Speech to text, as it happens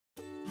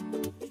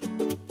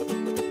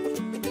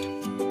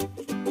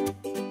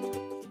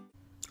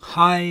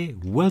Hi,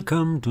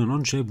 welcome to an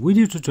Onshape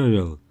video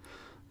tutorial,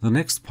 the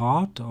next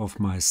part of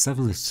my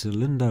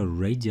 7-cylinder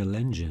radial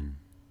engine.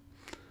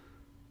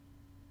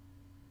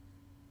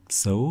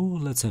 So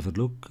let's have a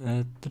look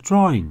at the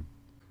drawing.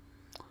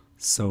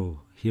 So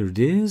here it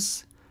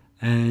is,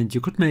 and you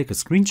could make a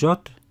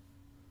screenshot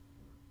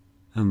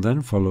and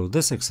then follow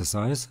this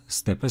exercise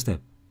step by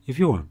step if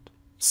you want.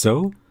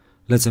 So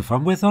let's have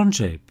fun with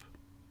Onshape.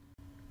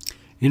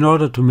 In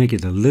order to make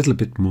it a little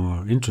bit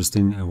more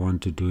interesting, I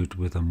want to do it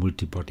with a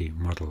multibody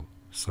model.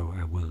 So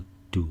I will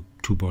do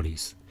two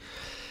bodies.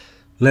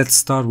 Let's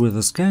start with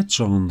a sketch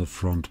on the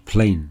front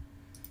plane.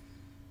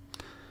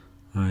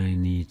 I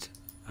need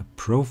a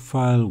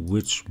profile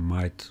which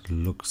might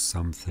look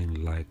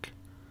something like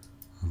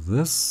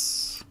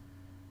this.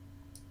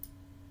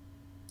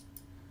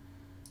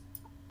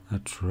 I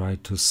try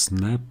to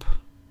snap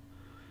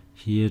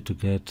here to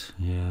get,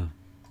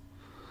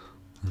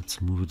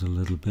 let's move it a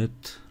little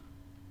bit.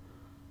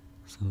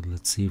 So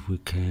let's see if we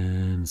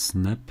can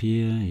snap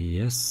here.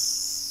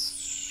 Yes,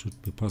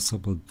 should be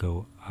possible.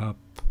 Go up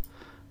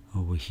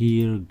over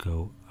here,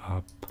 go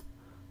up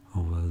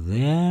over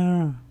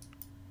there,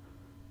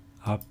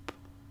 up,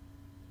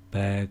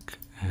 back,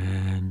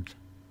 and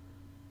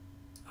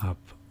up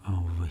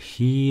over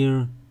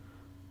here.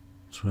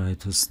 Try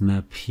to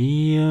snap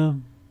here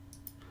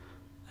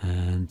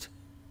and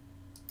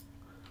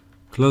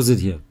close it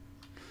here.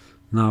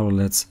 Now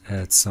let's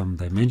add some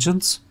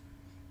dimensions.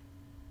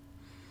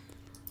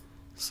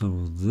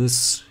 So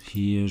this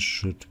here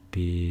should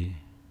be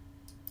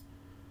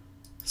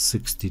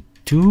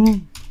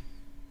 62.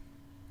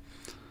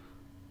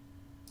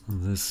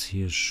 This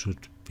here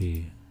should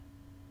be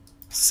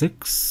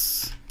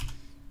 6.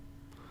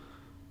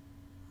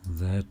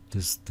 That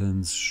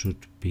distance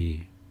should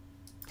be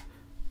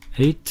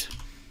 8.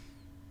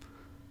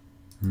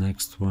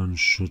 Next one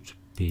should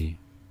be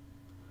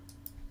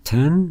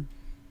 10.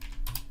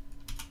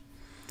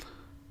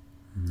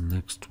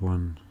 Next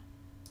one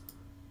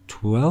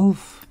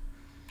 12,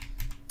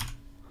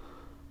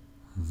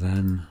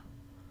 then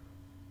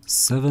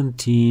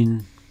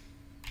 17,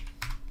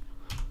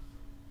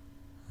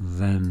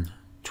 then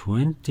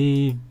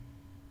 20,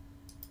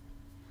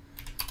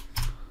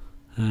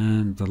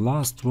 and the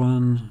last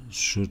one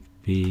should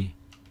be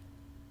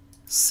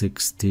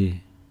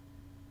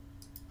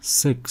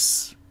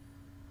 66.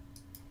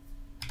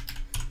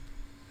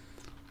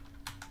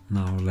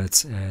 Now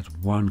let's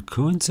add one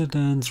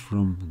coincidence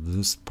from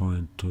this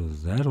point to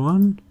that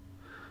one,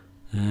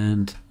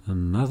 and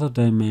another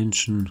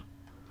dimension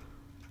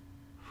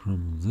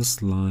from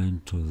this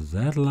line to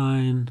that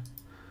line,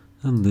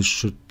 and this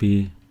should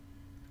be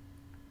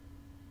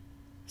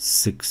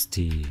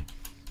 60.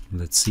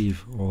 Let's see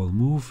if all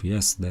move.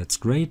 Yes, that's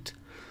great.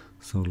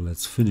 So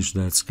let's finish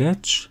that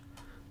sketch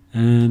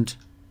and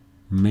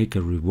make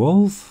a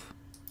revolve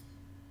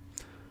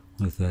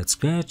with that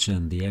sketch,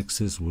 and the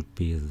axis would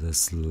be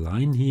this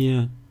line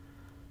here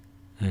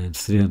and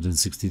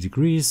 360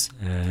 degrees,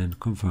 and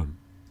confirm.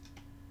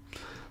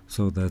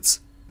 So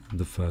that's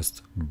the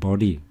first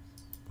body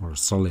or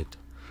solid.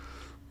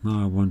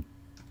 Now I want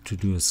to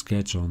do a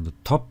sketch on the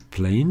top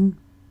plane.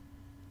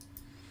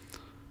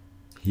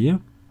 Here,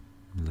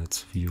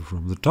 let's view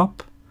from the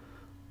top.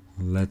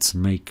 Let's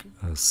make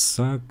a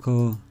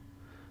circle,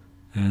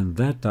 and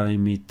that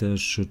diameter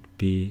should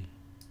be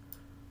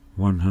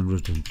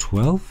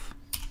 112.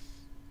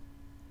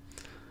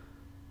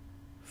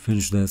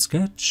 Finish that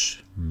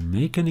sketch,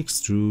 make an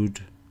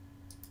extrude.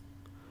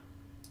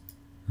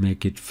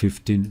 Make it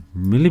 15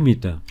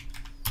 millimeter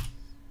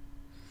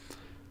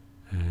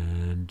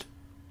and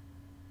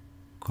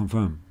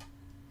confirm.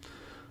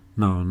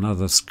 Now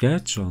another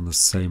sketch on the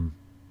same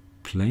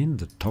plane,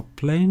 the top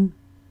plane,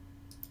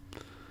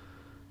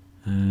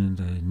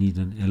 and I need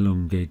an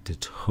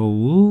elongated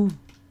hole.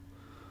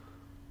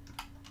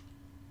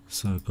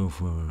 So I go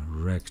for a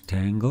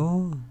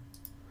rectangle,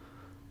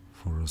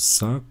 for a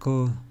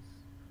circle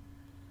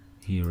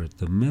here at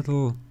the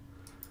middle,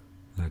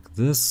 like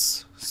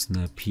this.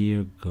 Snap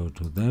here, go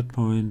to that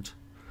point.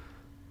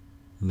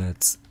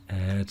 Let's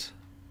add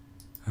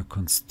a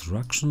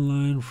construction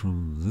line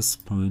from this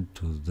point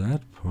to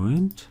that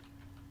point.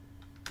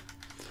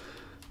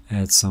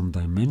 Add some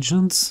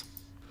dimensions.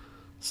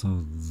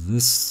 So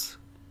this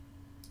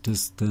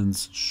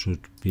distance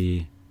should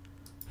be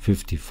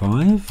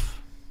 55,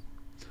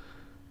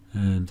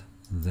 and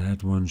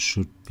that one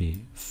should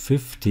be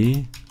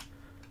 50,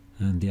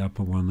 and the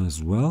upper one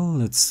as well.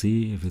 Let's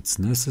see if it's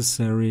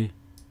necessary.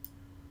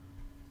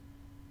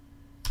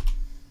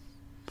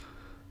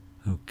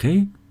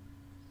 Okay,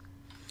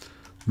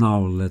 now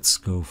let's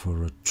go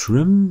for a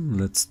trim.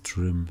 Let's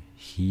trim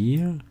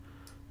here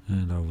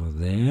and over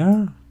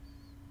there,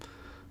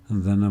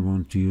 and then I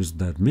want to use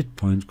that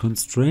midpoint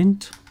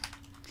constraint.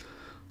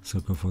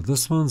 So go for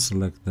this one,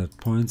 select that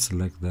point,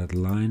 select that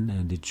line,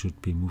 and it should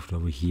be moved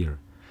over here.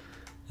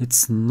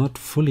 It's not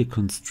fully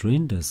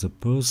constrained, I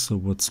suppose, so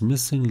what's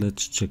missing?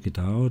 Let's check it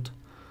out.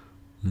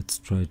 Let's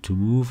try to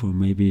move, or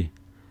maybe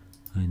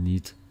I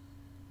need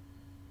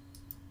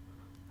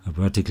a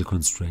vertical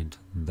constraint.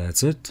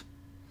 That's it.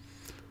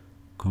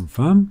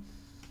 confirm.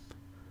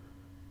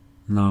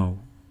 Now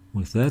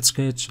with that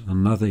sketch,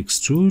 another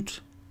extrude,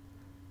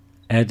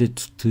 add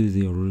it to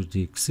the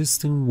already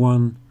existing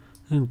one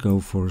and go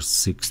for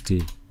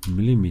 60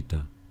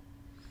 millimeter.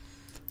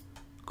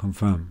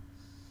 Confirm.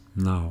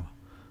 Now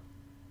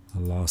a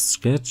last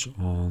sketch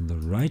on the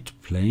right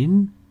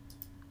plane.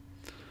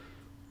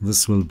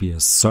 This will be a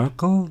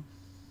circle.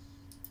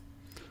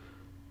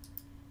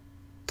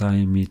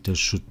 Diameter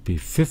should be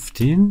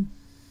 15.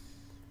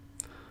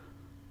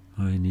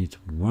 I need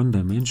one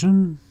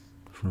dimension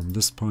from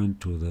this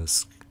point to the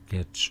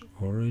sketch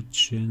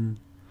origin,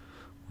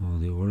 or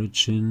the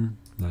origin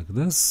like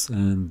this,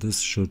 and this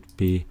should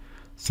be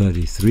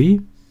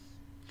 33.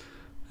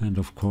 And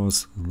of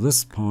course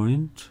this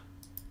point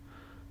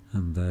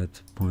and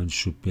that point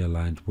should be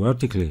aligned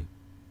vertically.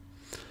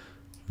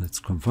 Let's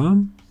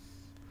confirm.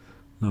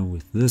 Now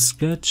with this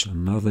sketch,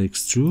 another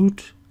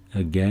extrude,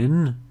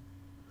 again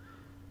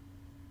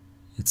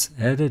it's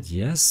added,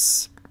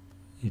 yes,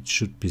 it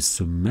should be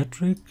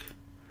symmetric,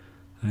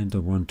 and I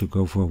want to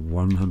go for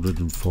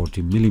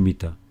 140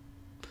 millimeter.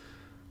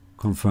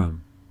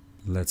 Confirm.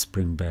 Let's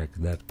bring back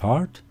that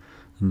part,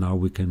 and now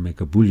we can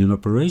make a Boolean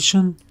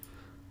operation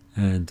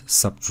and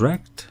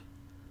subtract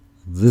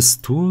this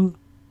tool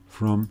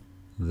from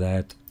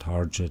that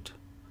target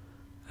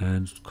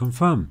and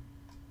confirm.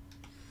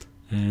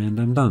 And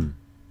I'm done.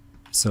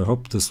 So I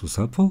hope this was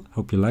helpful.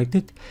 Hope you liked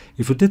it.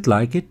 If you did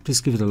like it, please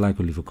give it a like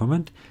or leave a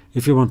comment.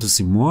 If you want to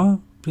see more,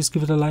 please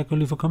give it a like or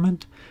leave a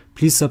comment.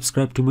 Please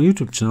subscribe to my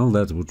YouTube channel,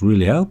 that would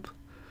really help.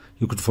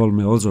 You could follow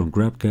me also on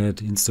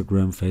GrabCAD,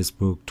 Instagram,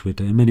 Facebook,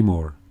 Twitter and many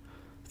more.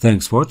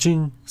 Thanks for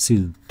watching. See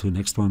you to the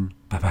next one.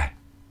 Bye bye.